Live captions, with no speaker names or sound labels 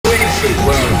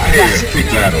Prepare for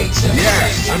battle.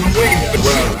 Yeah, I've been waiting for.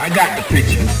 Well, I got the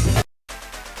picture.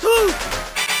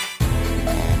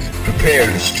 Prepare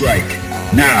to strike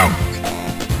now.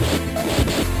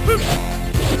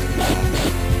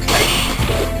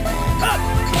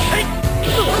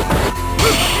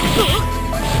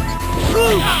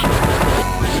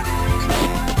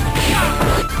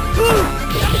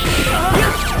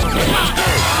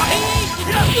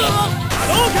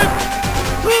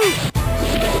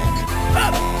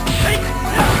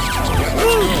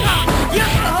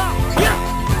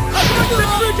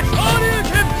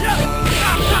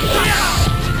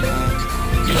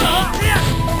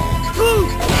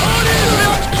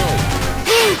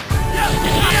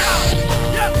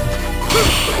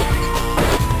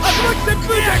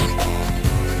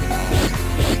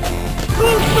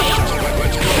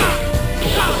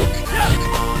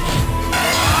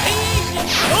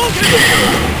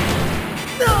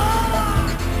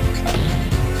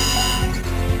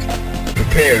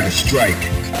 Prepare to strike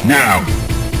now.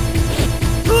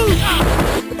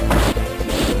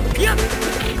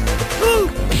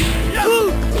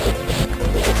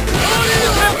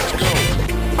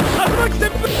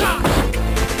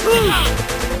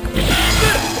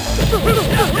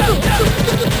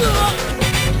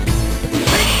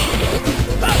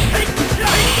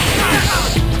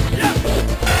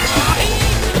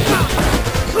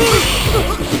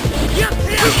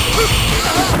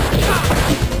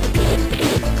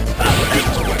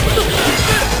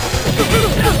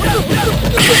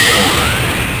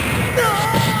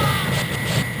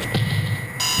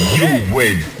 You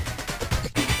win.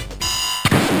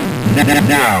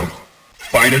 Now,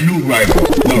 find a new rival.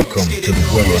 Welcome to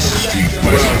the world of Street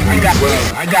Fighter.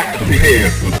 I got to prepare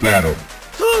for battle.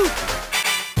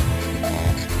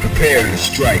 Prepare to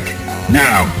strike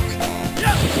now.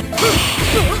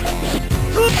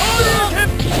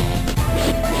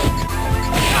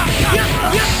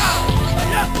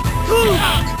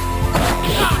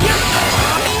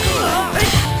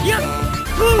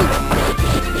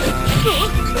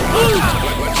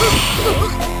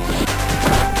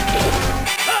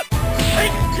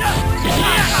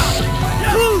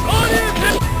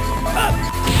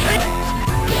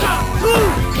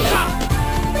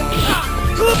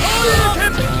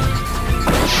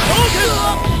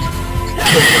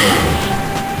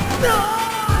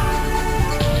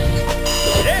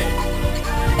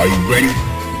 Are you ready?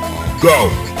 Go!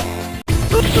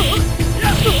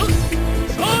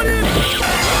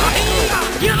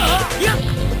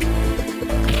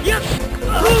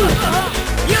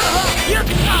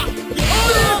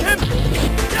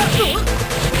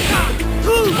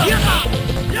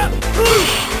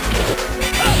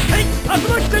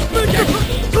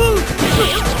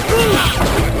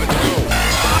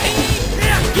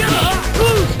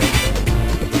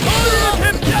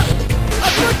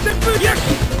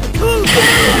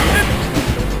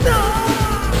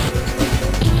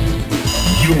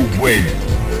 You win.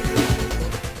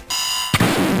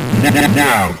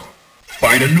 Now,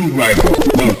 find a new rival.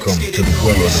 Welcome to the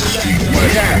world of Street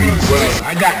Fighter. Well,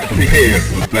 I got to prepare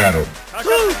for battle.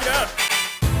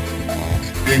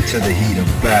 Into the heat of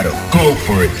battle. Go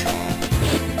for it.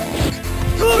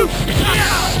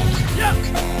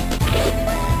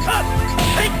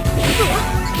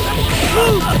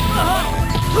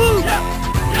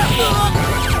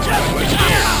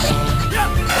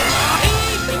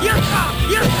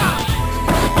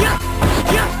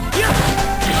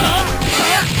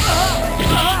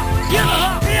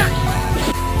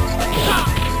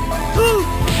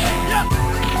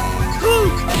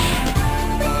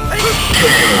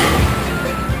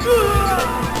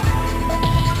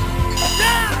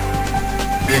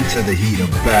 Into the heat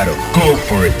of battle. Go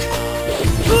for it.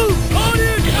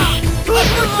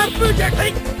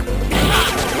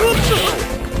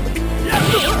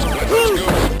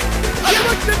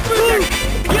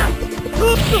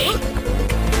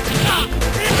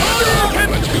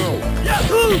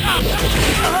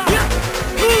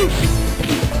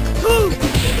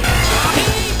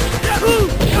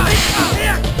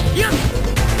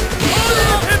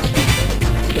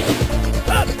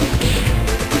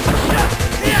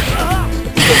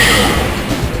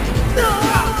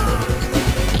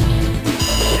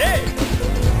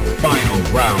 Final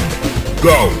round.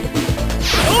 Go!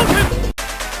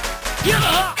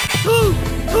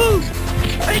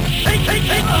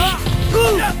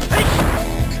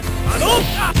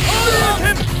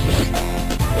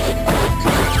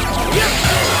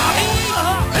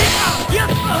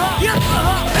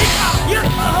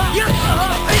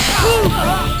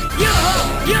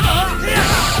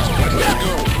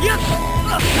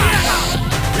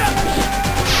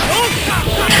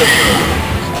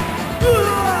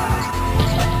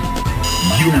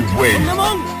 win.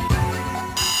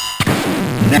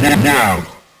 Now,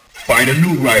 find a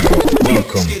new rival.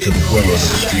 Welcome to the world of the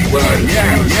street. Well,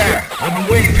 yeah. I'm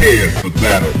waiting here for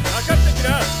battle.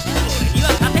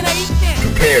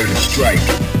 Prepare to strike.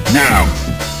 Now.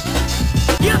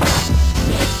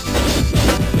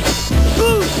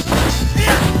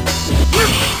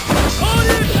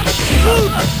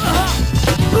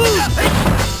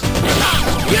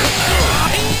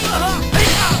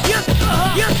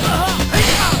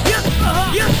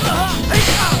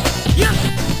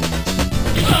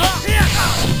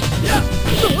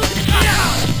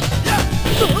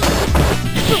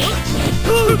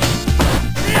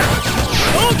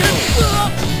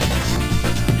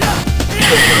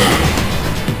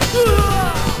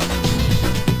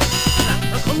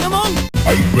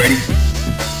 Are you ready?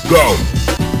 Go!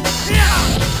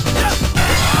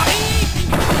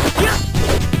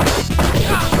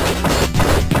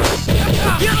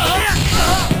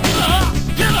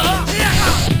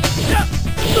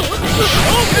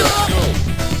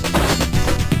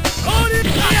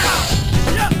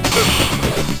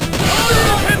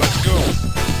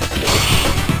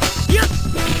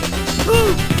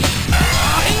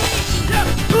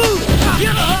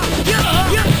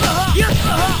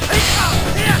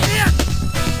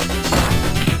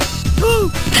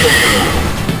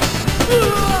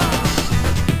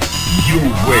 You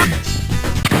win.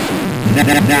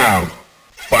 Now,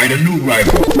 find a new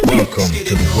rival. Welcome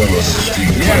to the world of the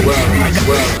street.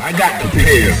 Well, I got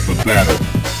prepared for battle.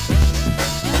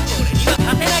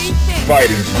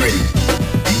 Fighters ready.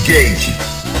 Engage.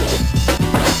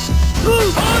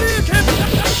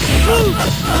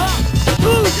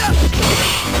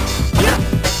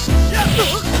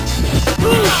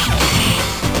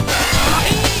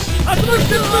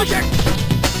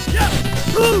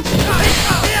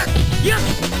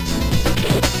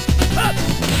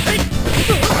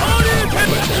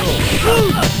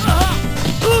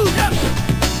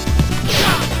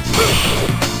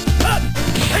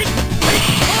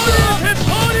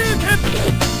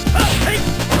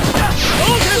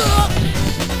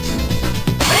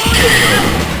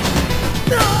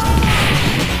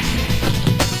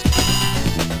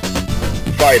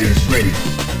 Fighters ready.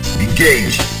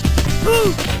 Engage.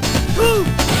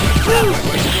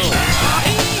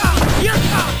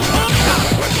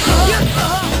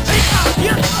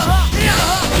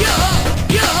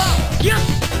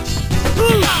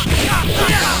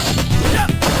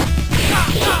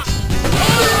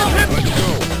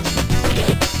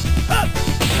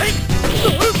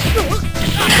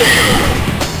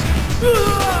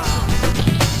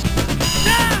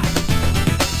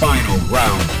 Final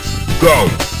round. Go!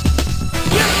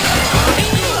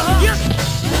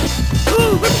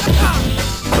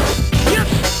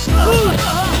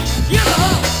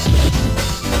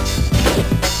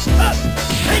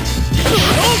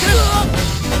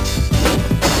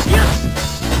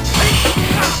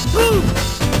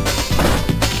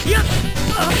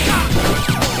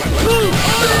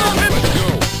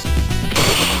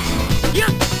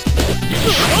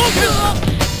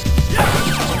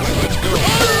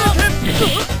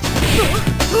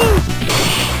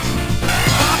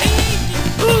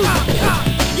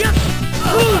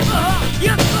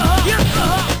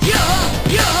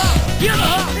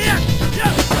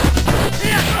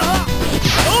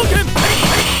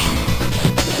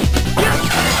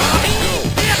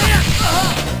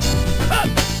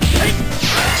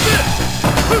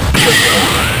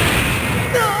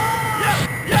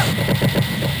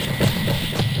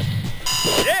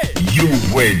 You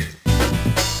win.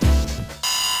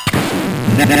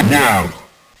 Now,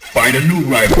 find a new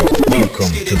rival.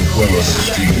 Welcome to the world of the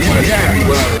street.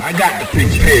 Well, I got the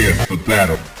pitch here for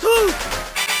battle.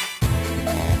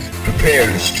 Prepare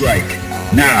to strike.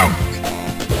 Now.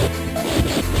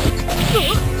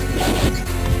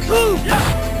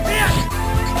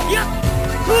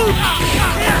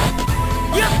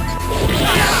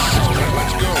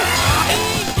 Let's go.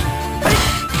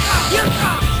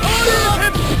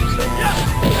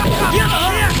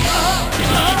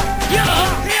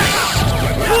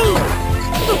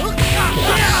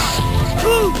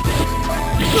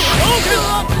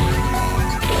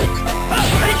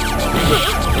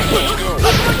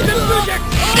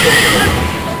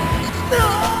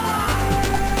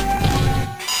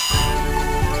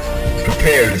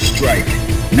 Prepare to strike.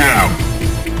 Now.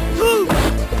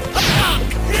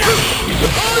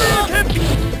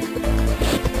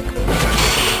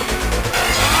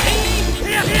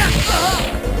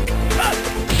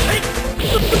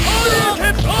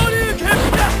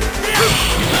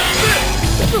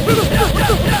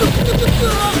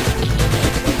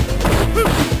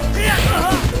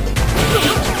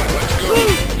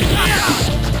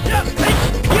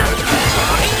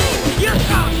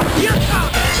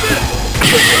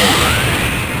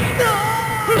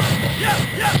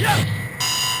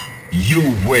 You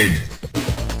win.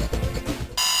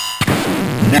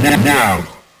 Now,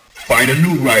 find a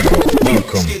new rival.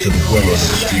 Welcome to the world of the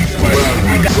street fighter.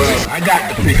 Well, I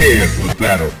got prepared for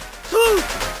battle.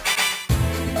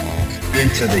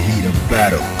 Into the heat of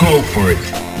battle. Go for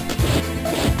it.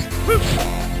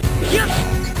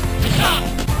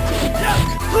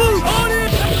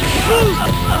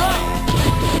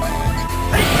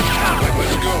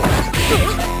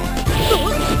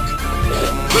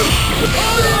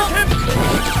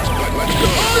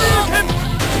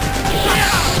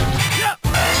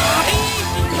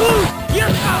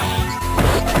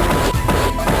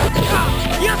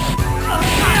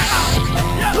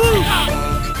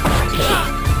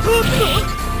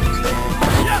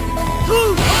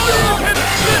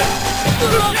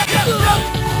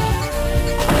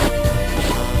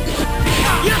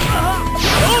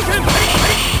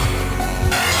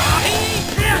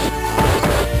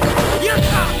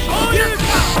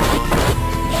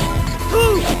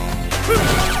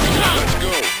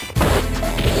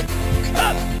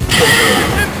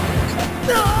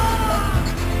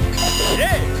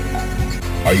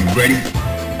 Are you ready?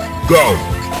 Go!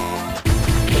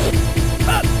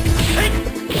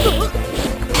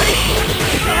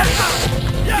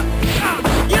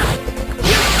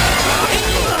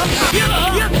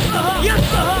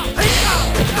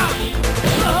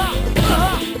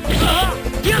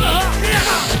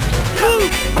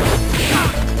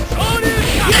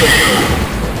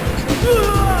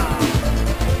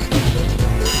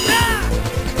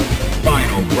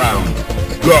 Final round.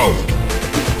 Go!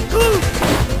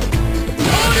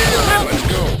 Let's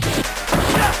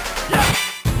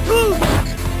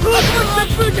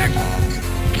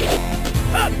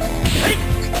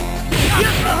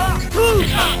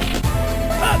go!